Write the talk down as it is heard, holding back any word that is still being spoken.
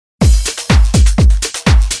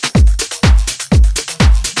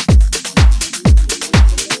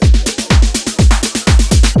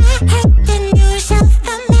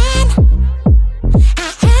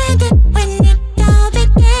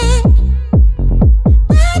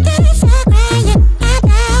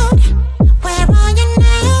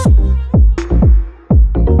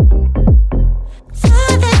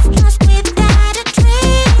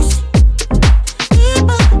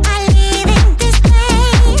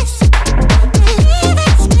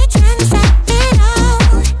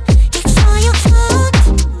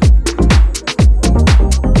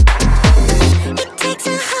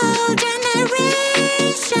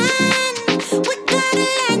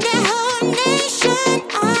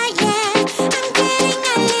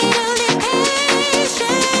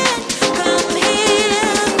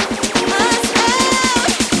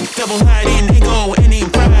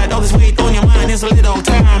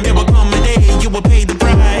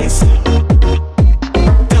price.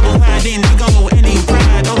 Double wide, then you go any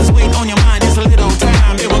pride. All this weight on your mind is a little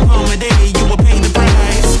time. It will come a day you will pay the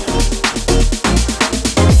price.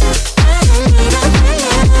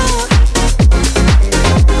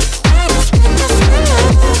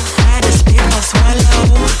 I just spit or swallow.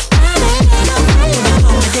 It will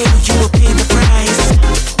come a day you will pay the price.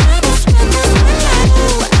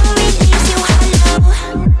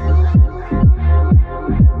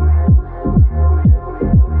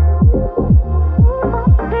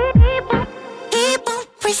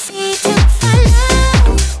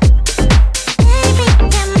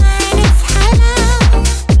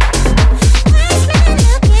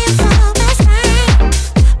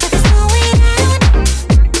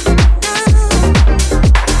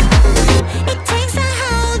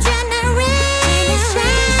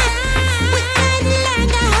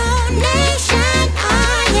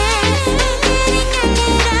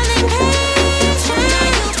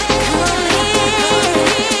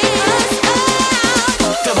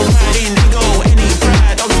 Double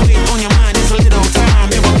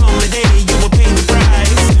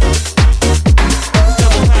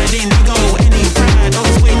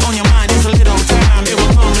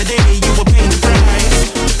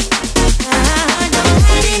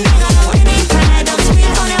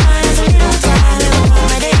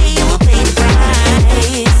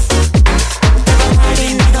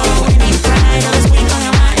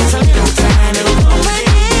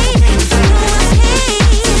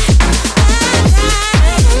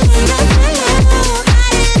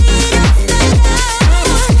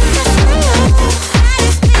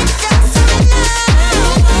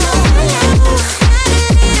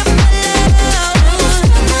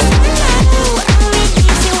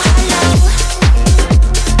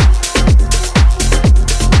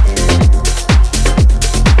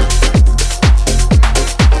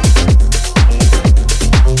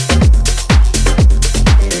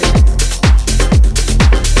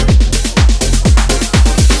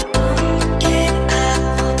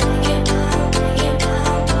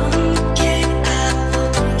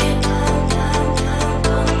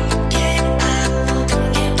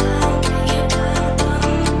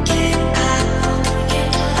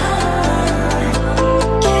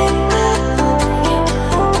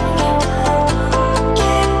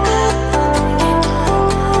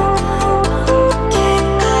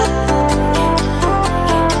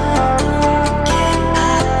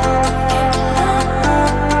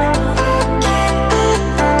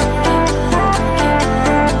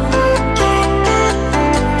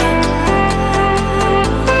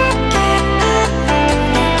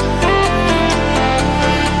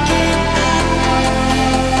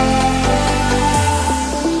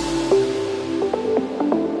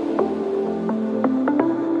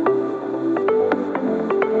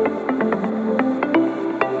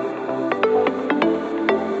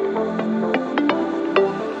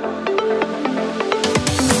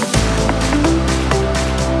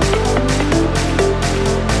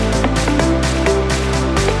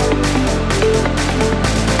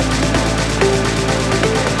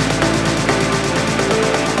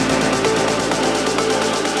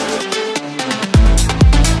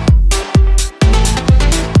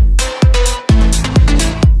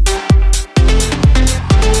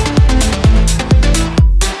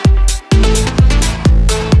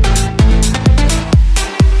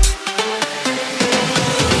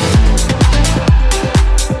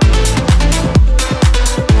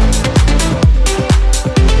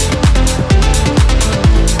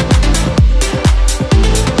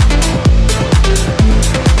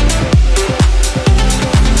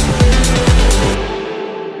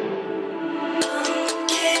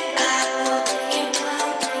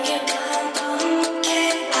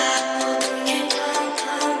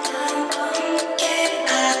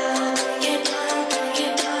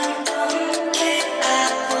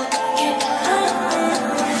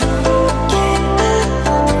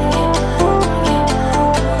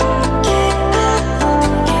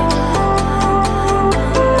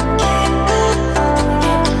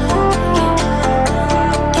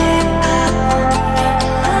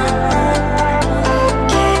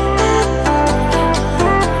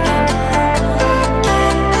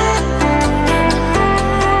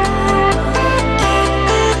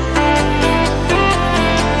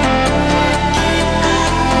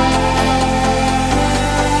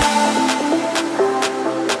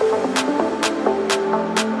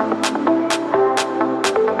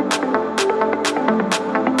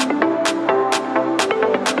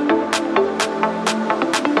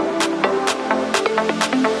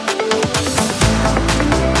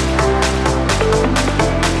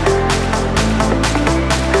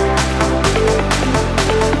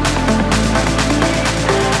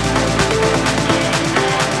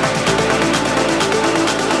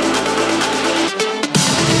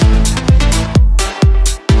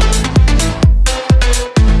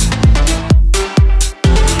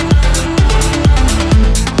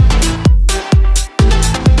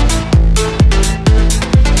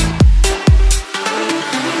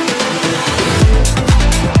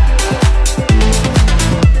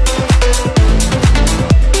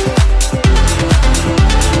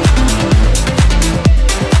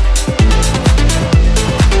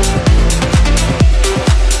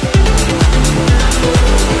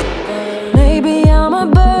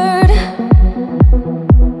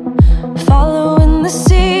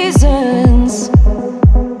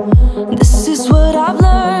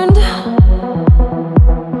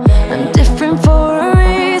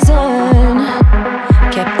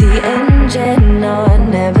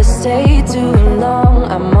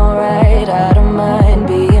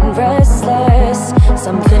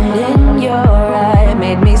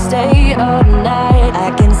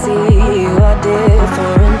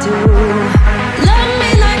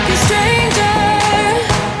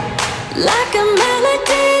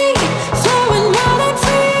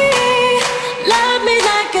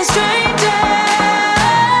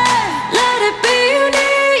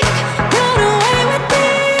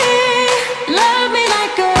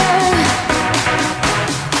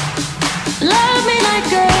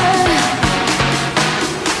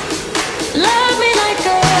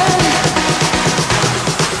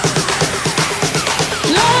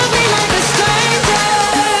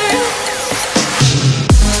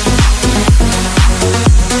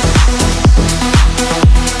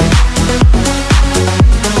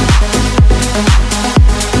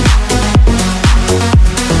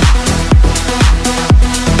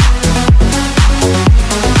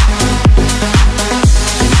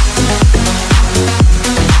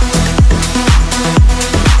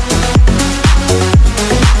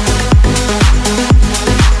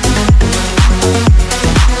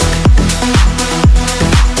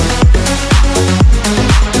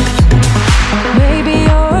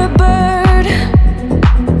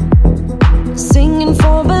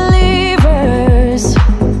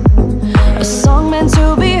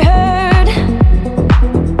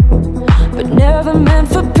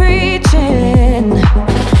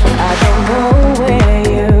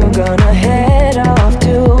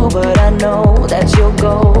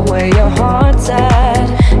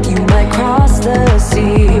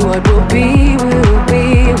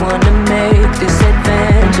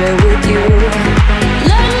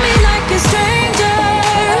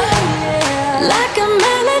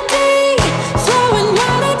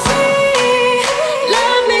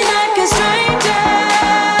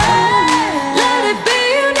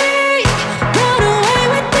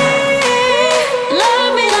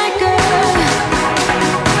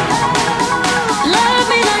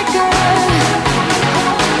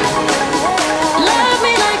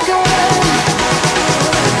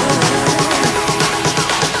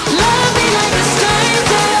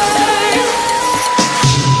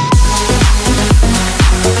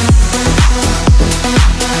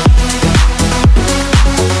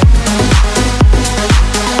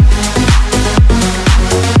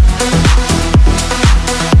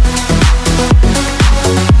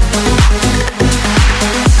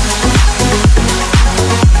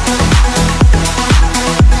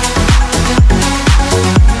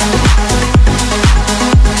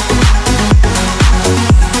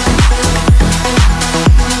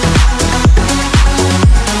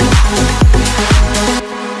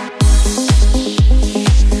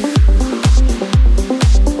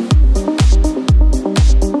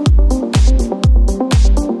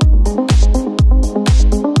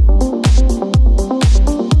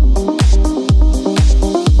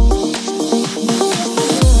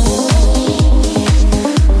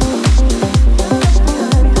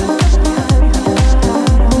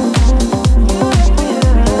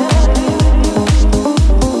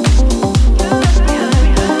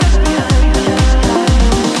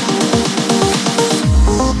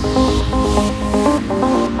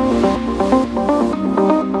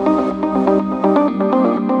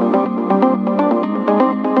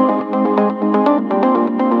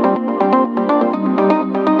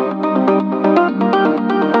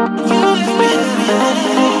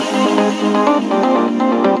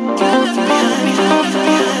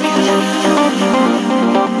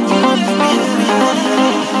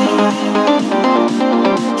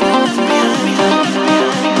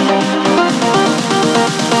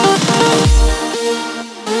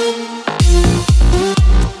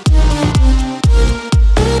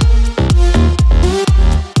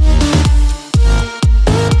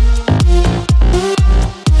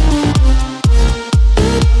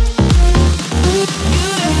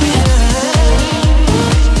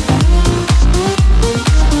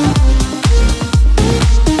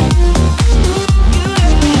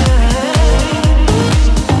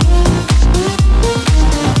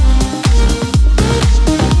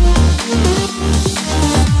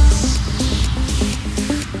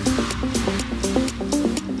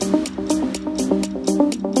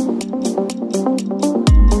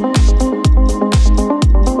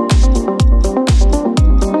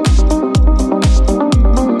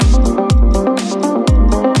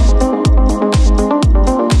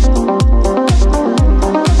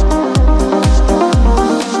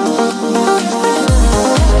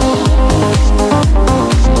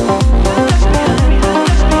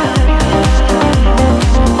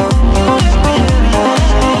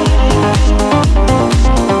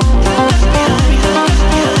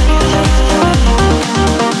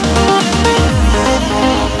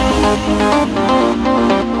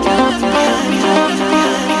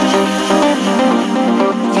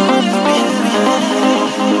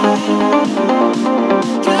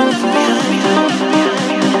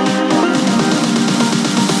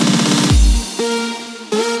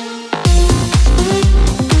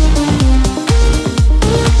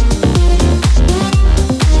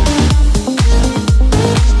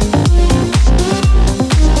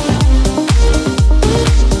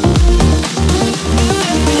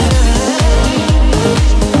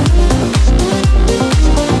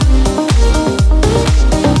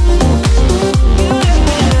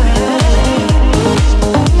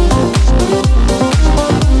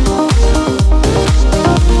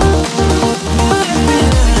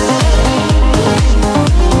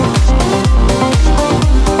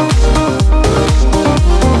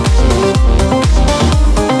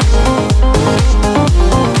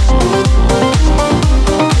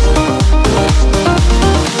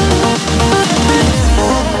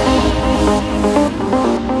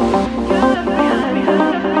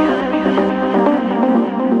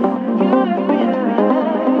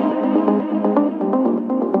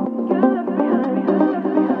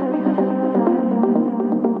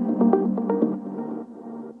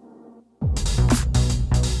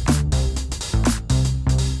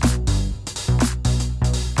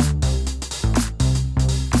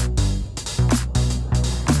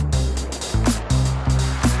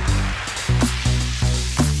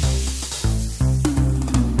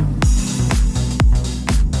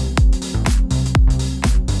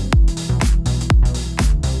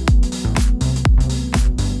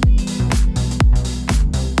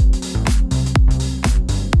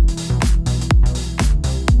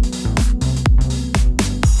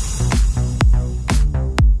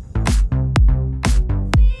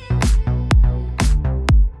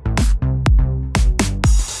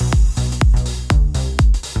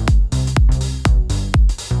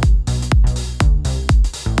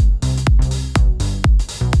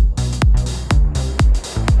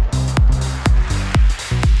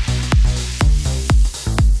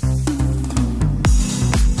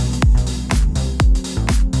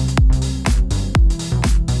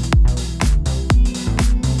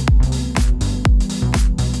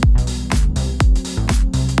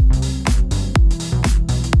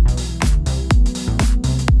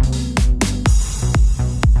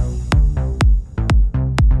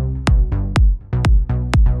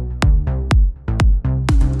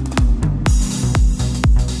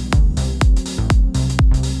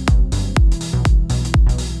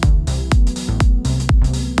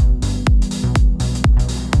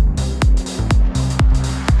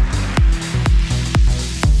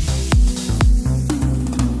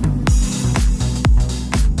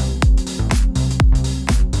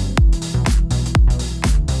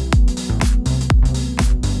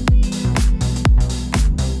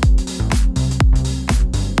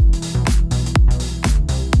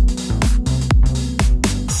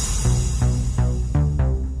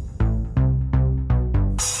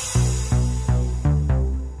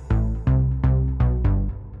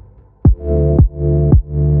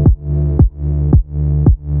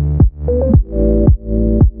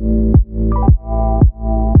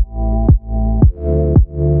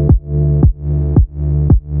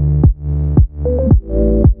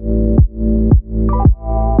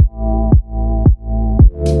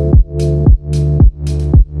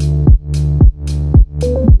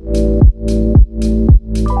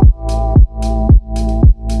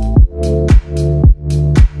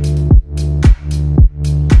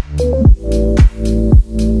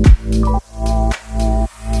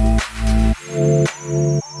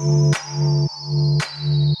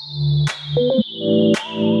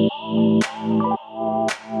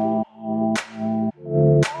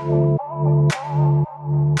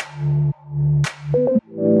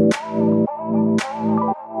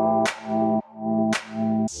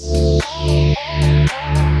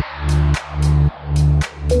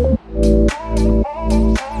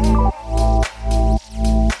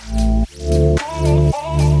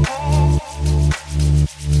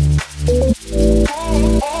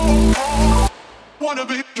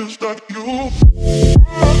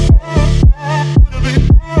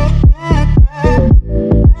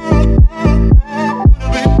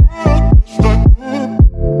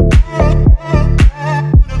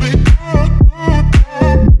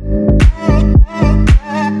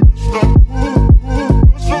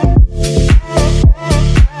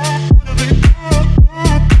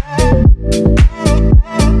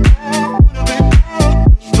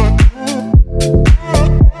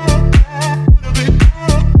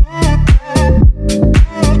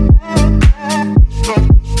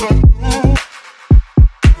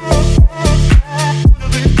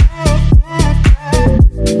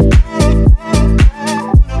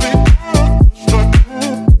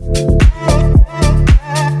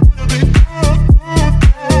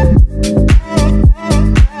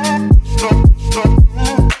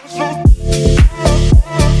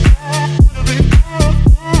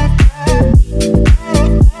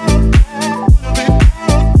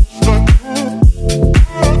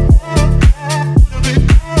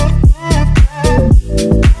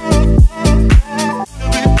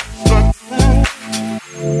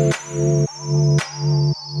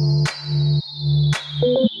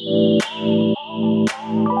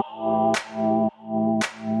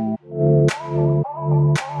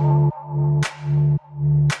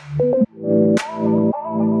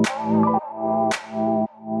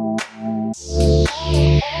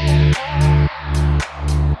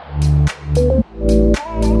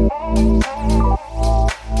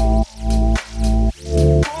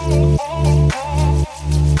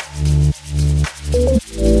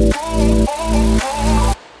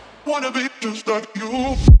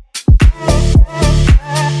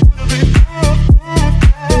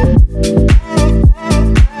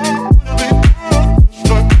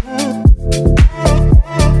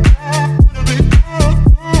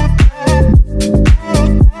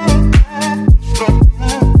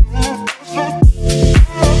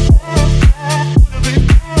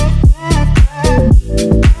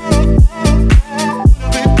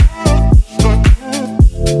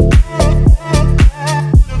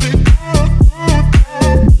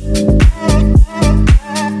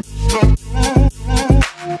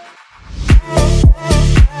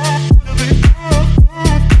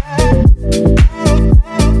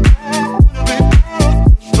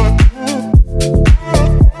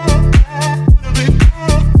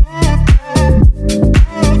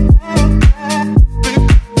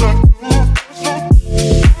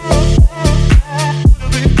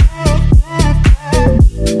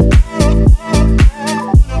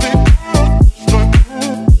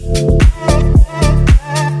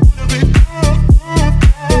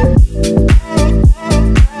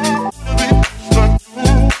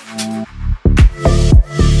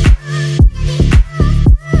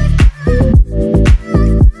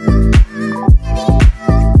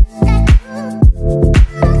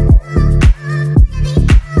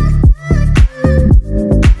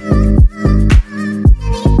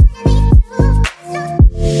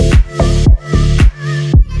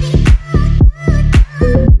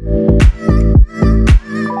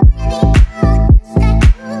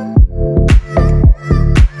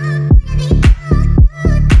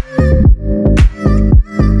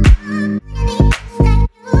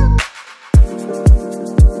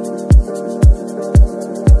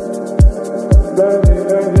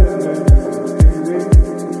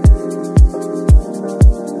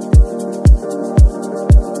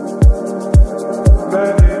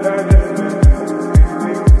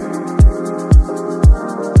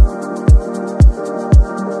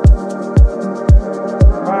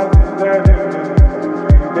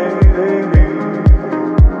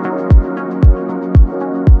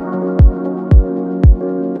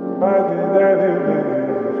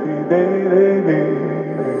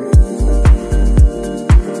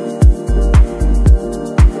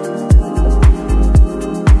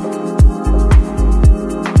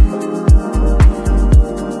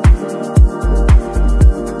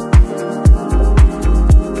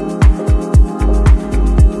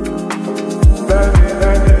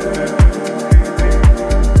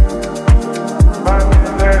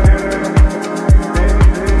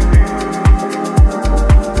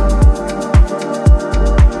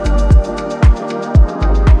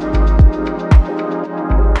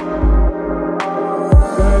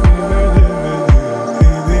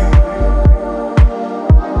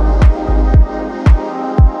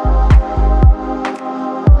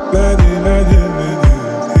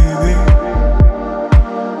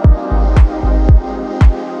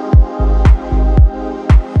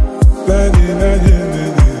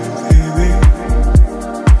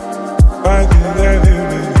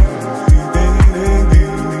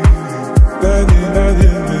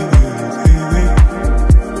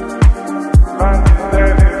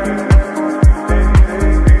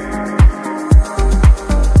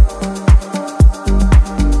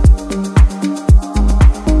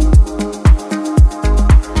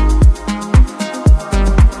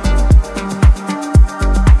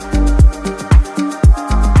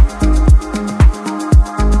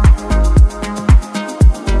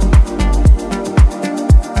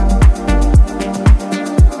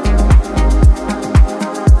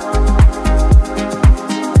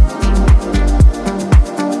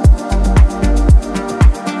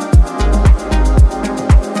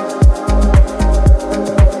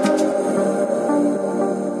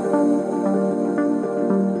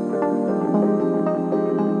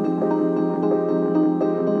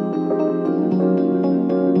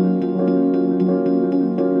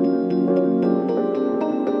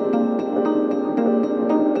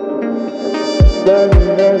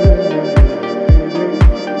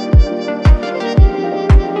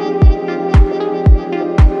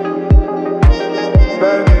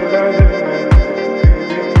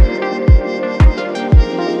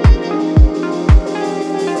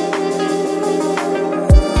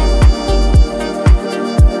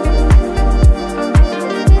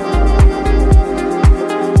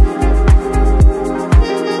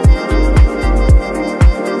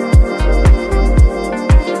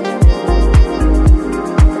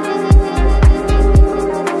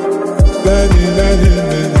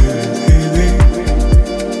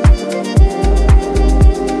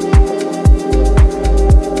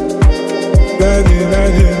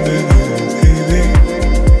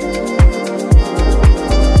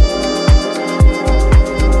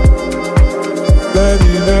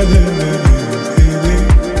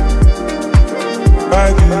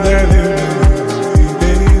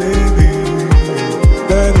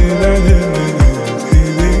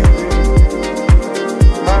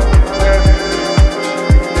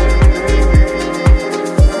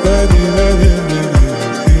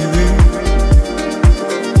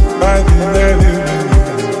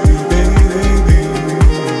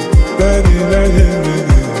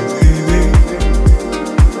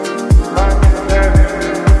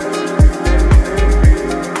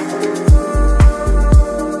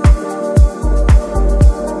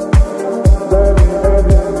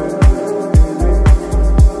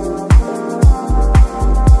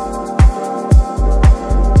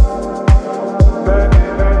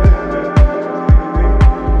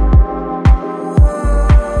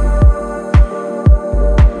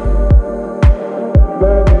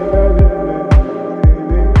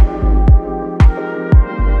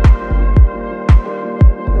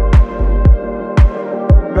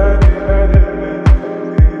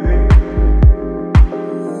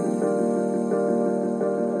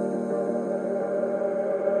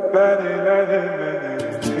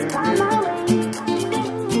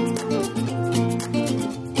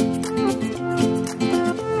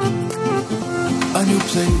A new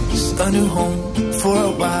place, a new home. For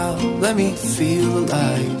a while, let me feel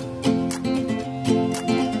alive.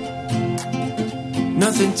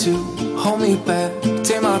 Nothing to hold me back.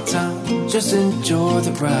 Take my time, just enjoy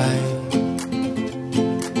the ride.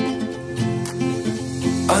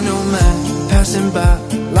 A new man passing by.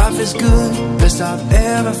 Life is good, best I've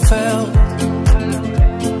ever felt.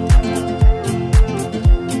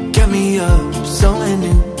 Get me up, somewhere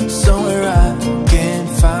new, somewhere I can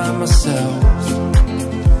find myself.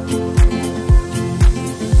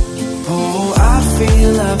 Oh, I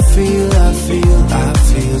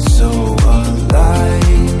feel so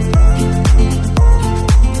alive.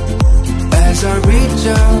 As I reach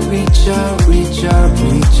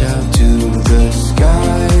out to the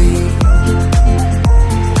sky.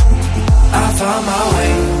 I found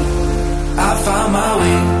my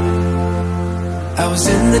way. I was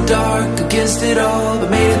in the dark against it all, but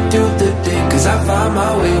made it through the day. Cause I found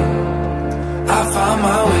my way.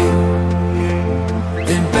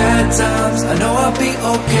 In bad times, I know I'll be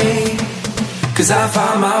okay. Cause I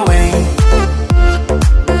found my way.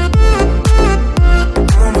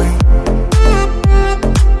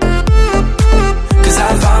 Cause I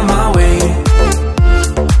found my way.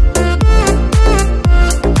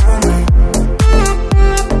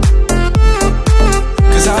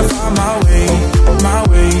 Cause I found my way.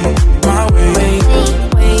 My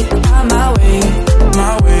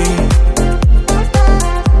way.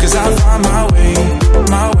 Cause I found my way.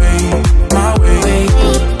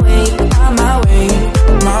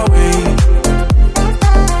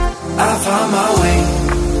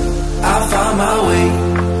 My way.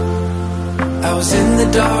 I was in the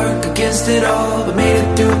dark against it all, but made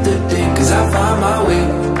it through the day. Cause I found my way.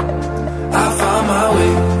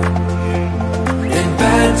 In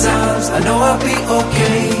bad times, I know I'll be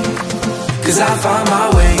okay. Cause I found my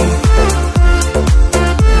way.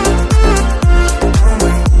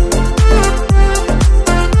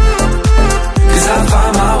 Cause I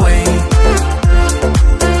found my way.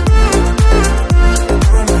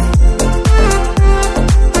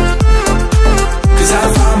 Cause I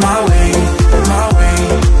found my way.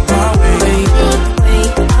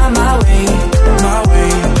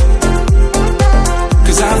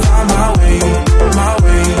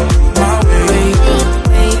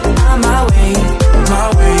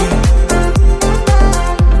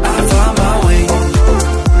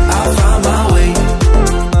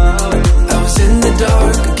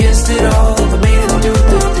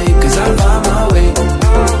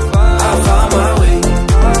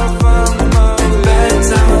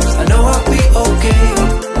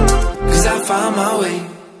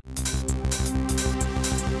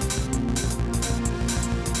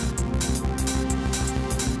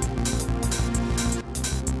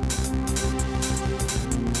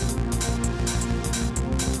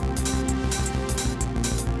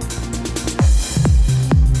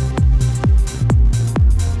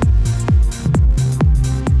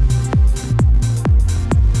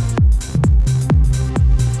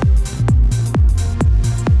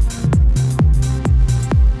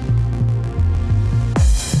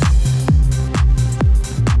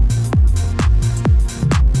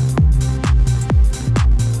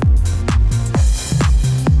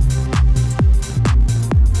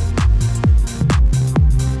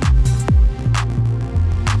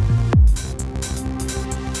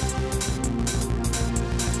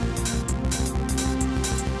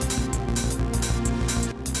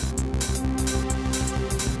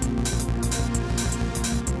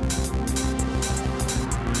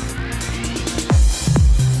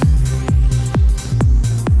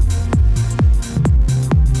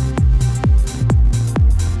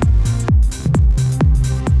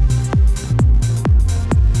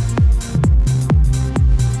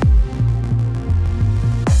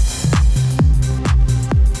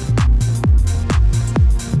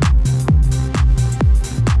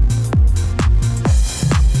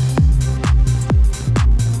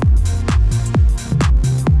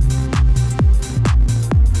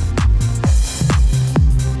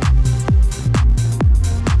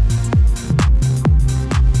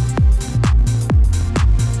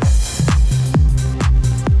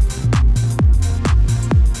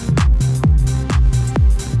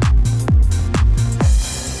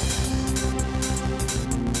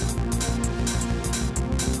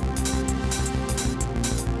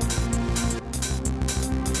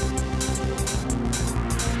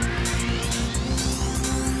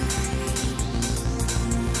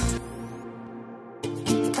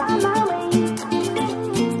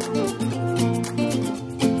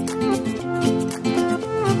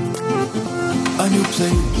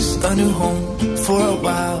 new home for a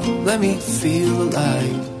while, let me feel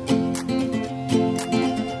alive.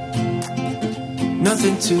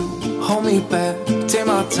 Nothing to hold me back, take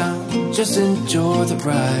my time, just enjoy the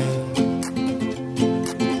ride.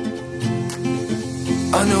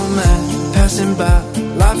 Unknown man passing by,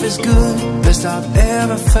 life is good, best I've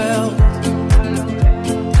ever felt.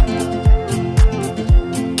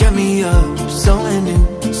 Get me up, somewhere new,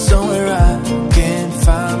 somewhere I can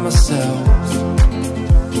find myself.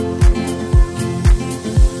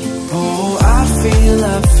 Oh, I feel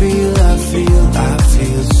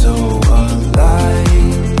so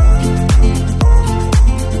alive.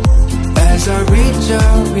 As I reach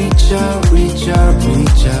out, reach out, reach out,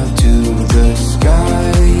 reach out to the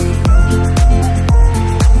sky.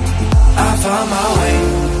 I found my way,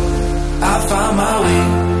 I found my way.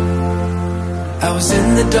 I was in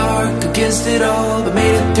the dark, against it all, but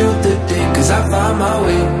made it through the day. Cause I found my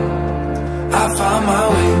way, I found my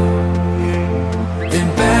way. In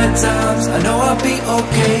bad times, I know I'll be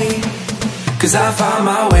okay. Cause I found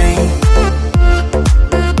my way.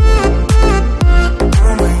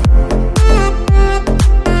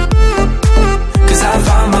 Cause I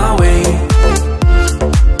found my way.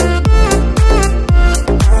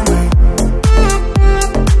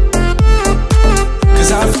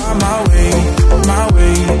 Cause I found my way, my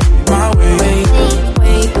way, my way.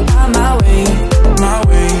 Found my way, my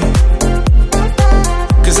way.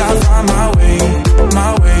 Cause I found my way,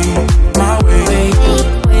 my way, my way.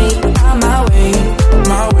 Found my way,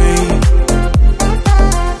 my way.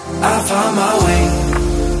 I found my way,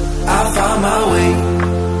 I found my way.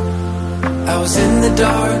 I was in the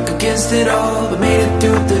dark, against it all, but made it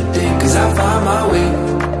through the day. Cause I found my way,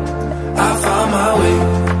 I found my way.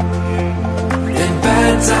 In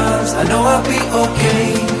bad times, I know I'll be okay.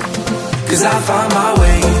 Cause I found my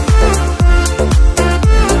way.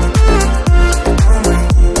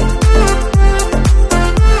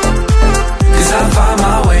 Cause I found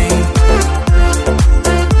my way.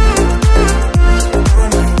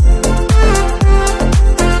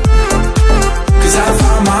 Cause I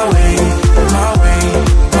found my way, my way,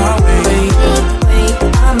 my way.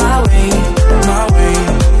 Found my way, my way.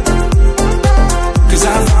 Cause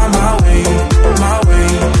I found my way, my way,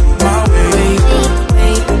 my way.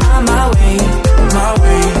 Found my way, my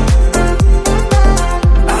way.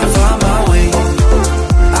 I found my way,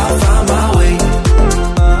 I found my way.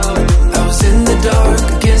 I was in the dark,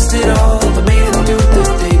 against it all, but made it through the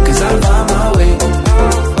day. Cause I found my way,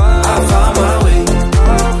 I found my way.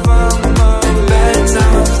 In bad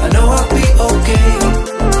times, I know I'll be okay.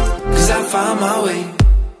 Cause I found my way.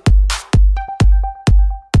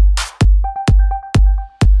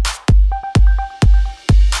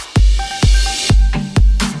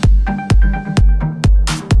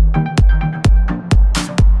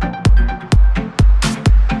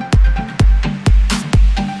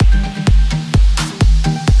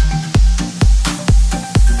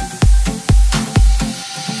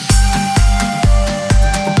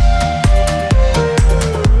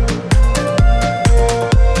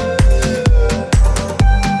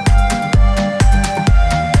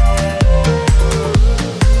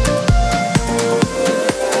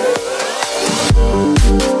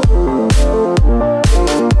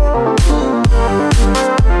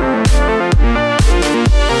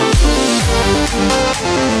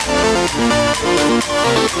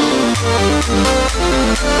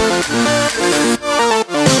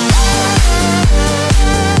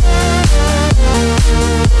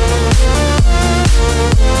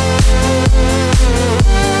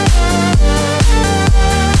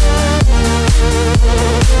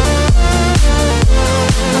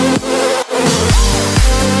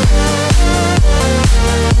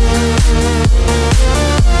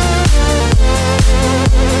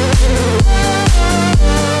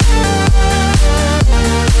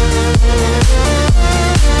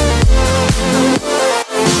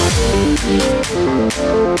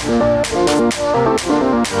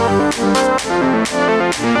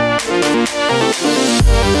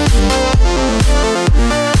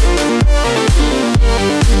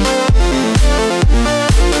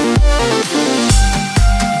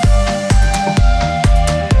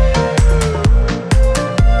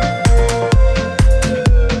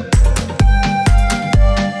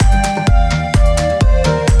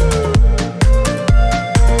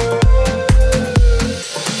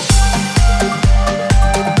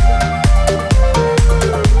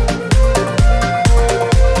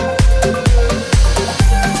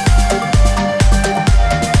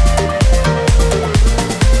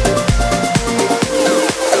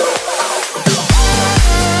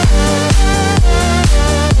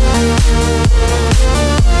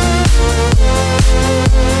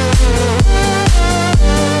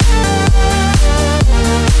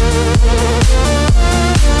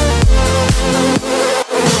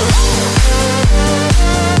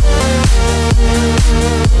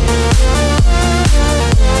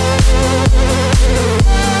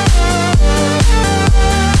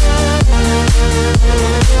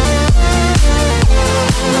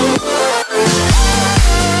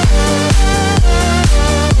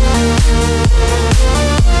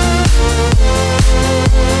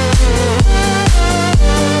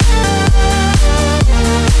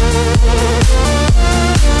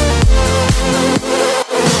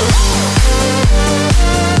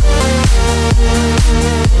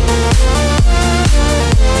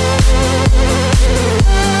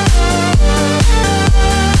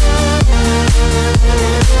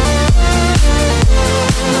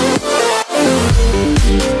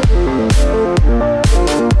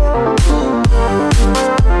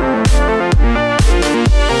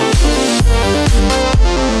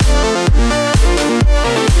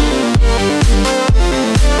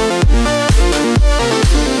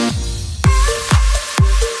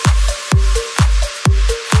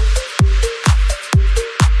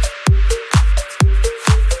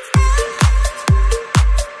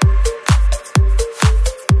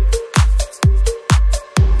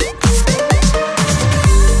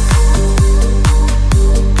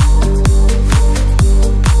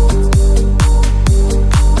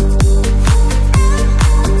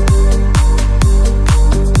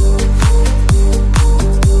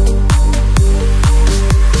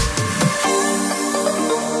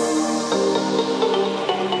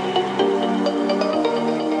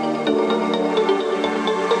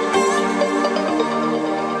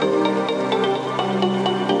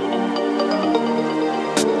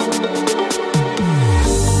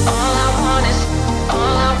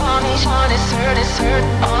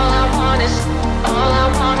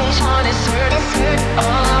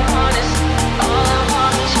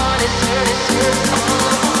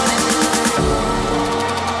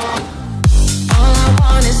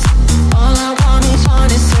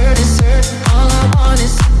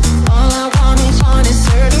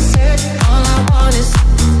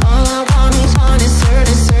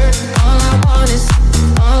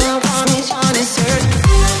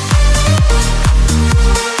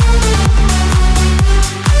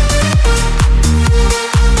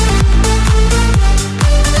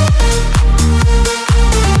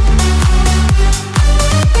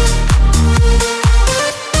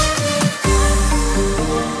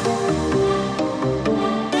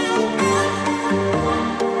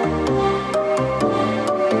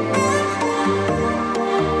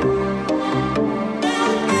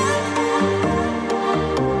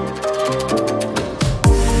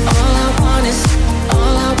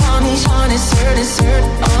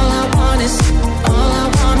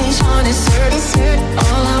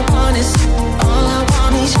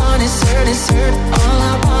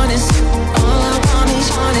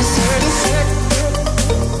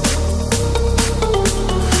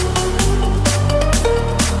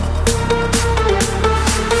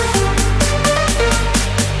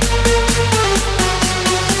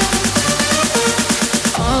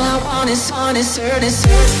 want is her, is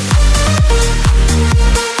her.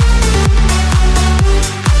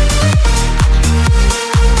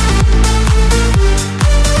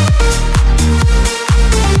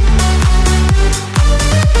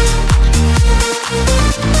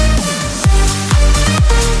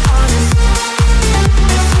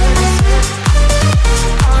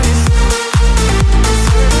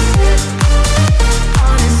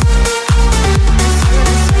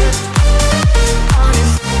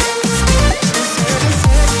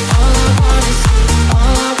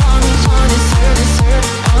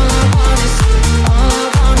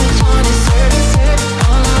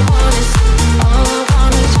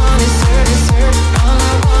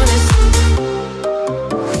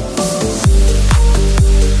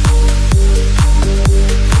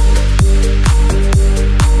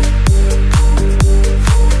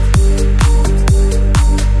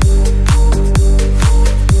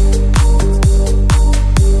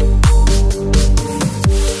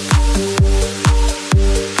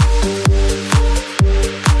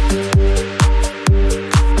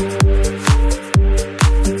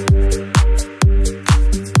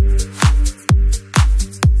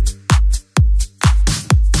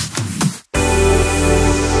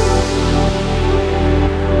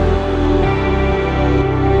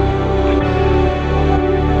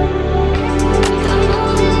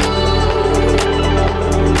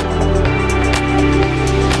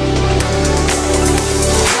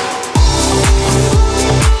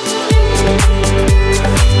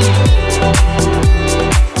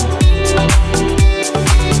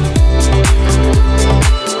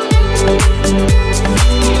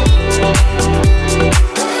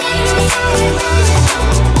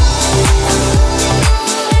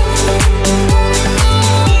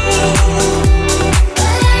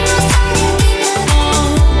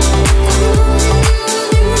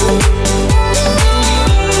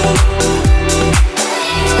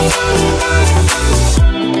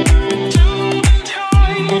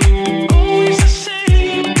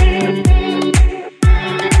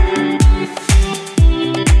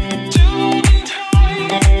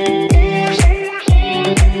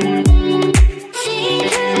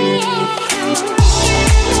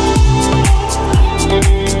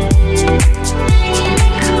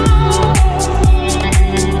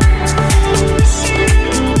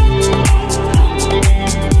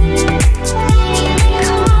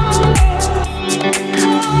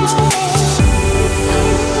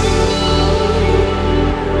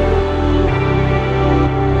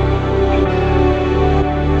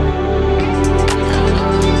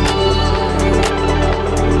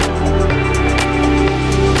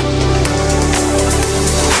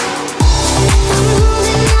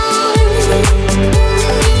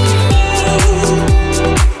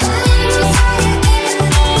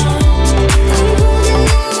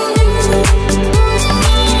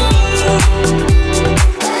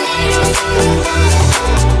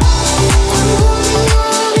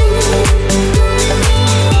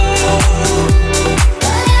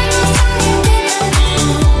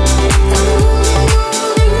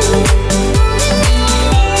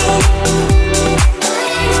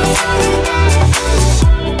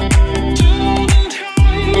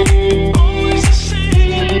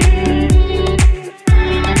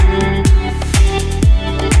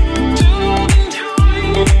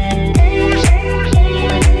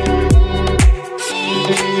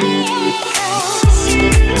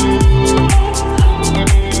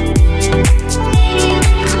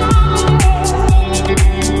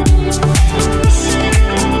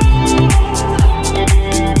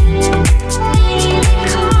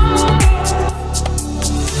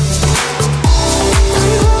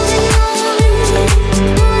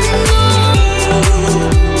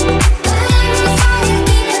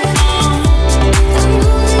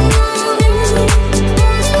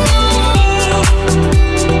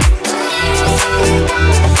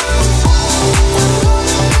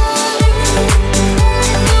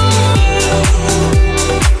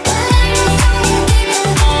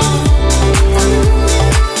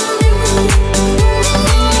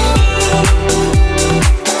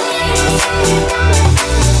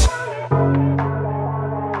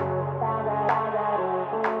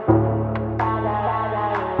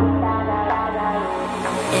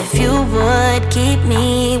 If you would keep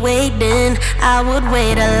me waiting, I would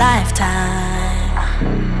wait a lifetime.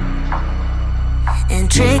 In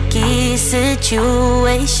tricky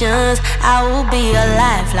situations, I will be a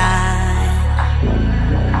lifeline.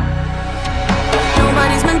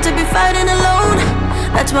 Nobody's meant to be fighting alone.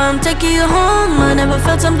 That's why I'm taking you home. I never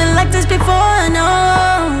felt something like this before, no.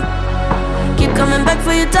 Keep coming back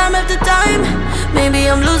for you time after time. Maybe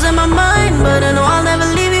I'm losing my mind, but I know I'll never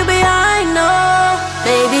leave you behind, no.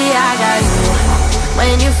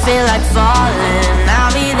 you feel like falling,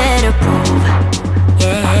 I'll be there to prove,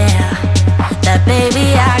 yeah, that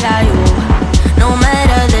baby I got you. No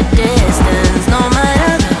matter the distance, no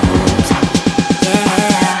matter the hoops,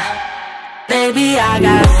 yeah, baby I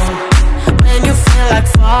got you. When you feel like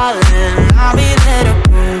falling, I'll be there to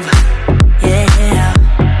prove, yeah,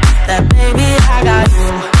 that baby I got you.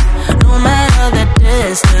 No matter the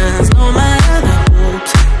distance, no matter the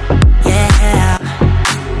hoops, yeah,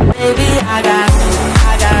 baby I got you.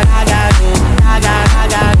 I got you. I got you.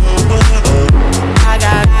 I got you.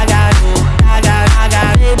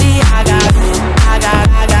 Baby I got you. I got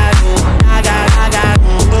you. I got you.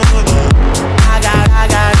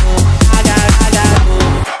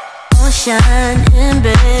 Ocean in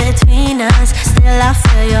between us, still I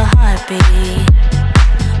feel your heartbeat.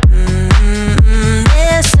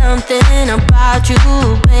 There's something about you,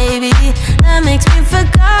 baby, that makes me feel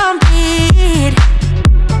complete.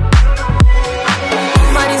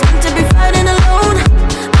 Nobody's meant to be fighting alone.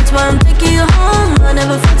 That's why I'm taking you home. I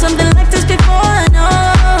never felt something like this before, no.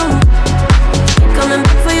 Keep coming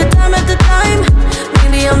back for your time after time.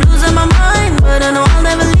 Maybe I'm losing my mind, but I know I'll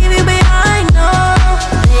never leave you behind, no.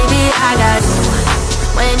 Baby, I got you.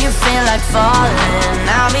 When you feel like falling,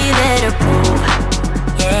 I'll be there to prove,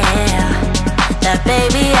 yeah, that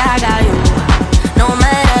baby I got you. No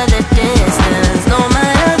matter the distance, no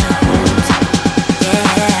matter the hoops,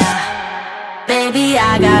 yeah, baby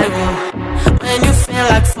I got you. When you feel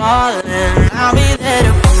like falling, I'll be there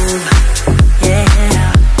to prove,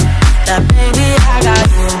 yeah, that baby I got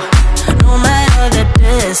you. No matter the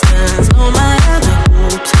distance, no matter the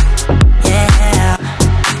hoops, yeah,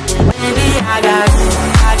 baby I got you.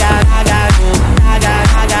 I got you. I got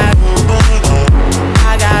you.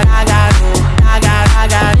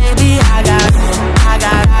 Baby, I got you. I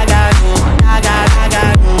got you. I got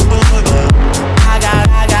you.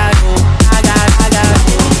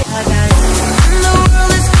 And the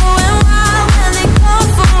world is going wild when they come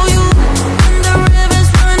for you.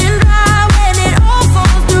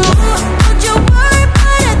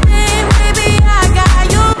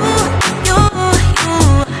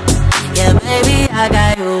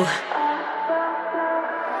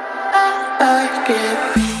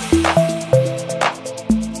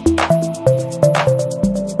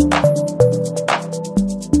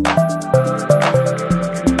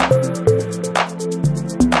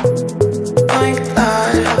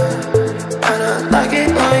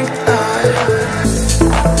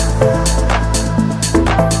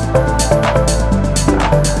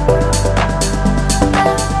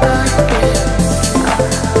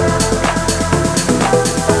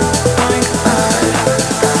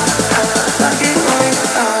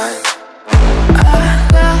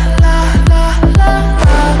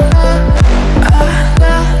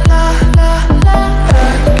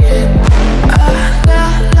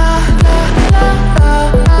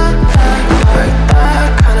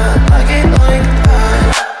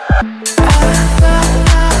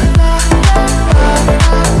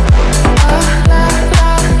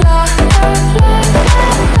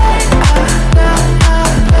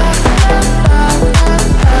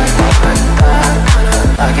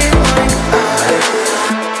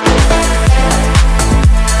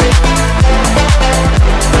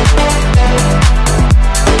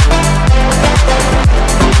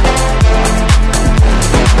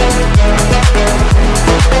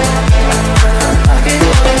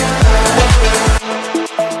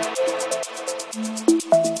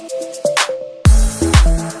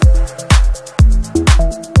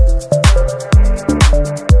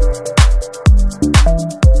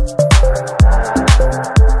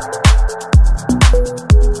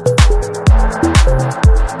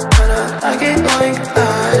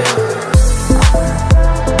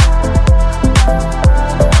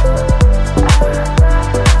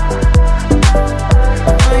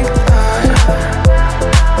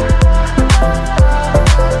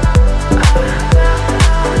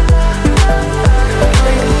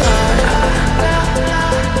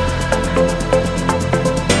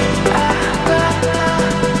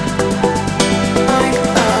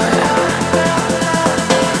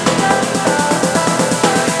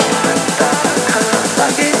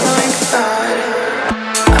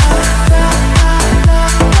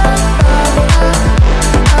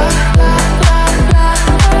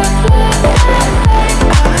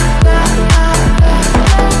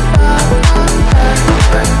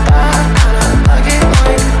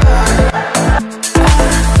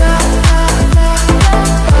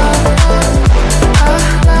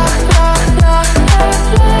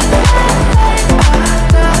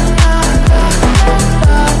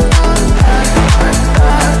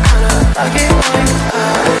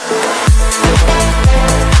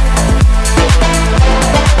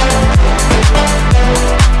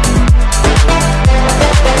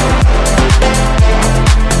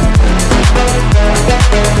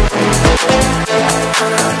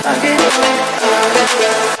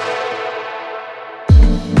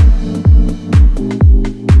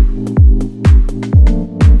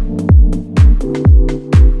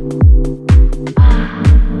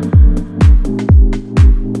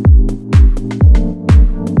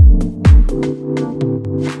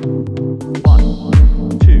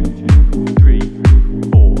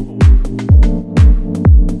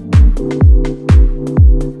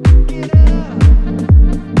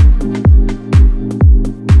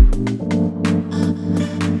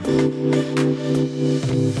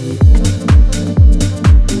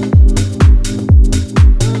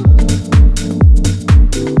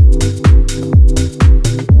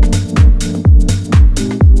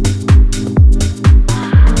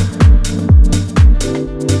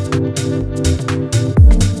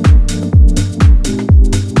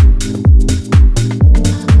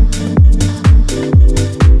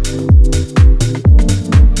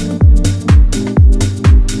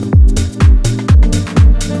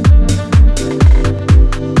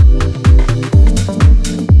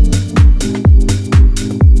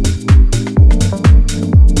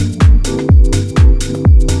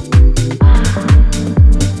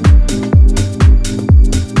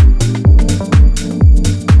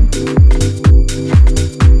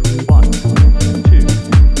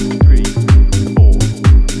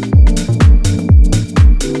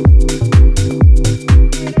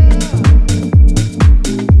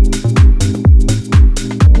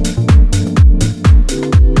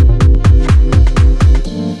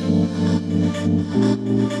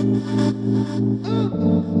 2,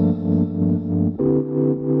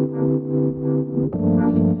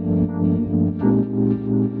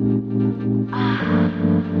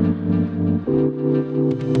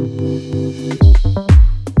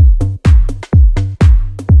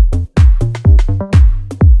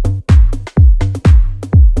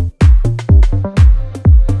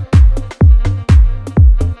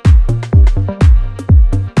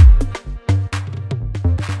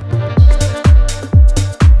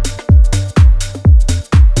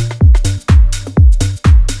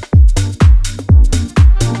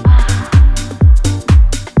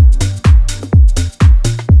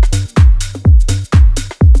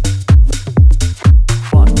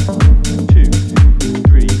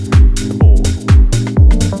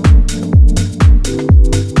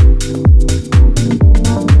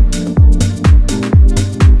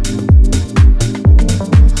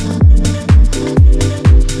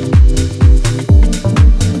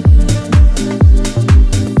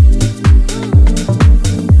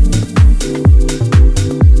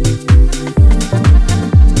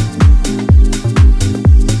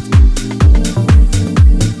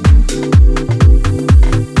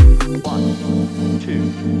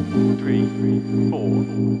 3,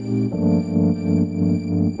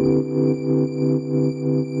 4.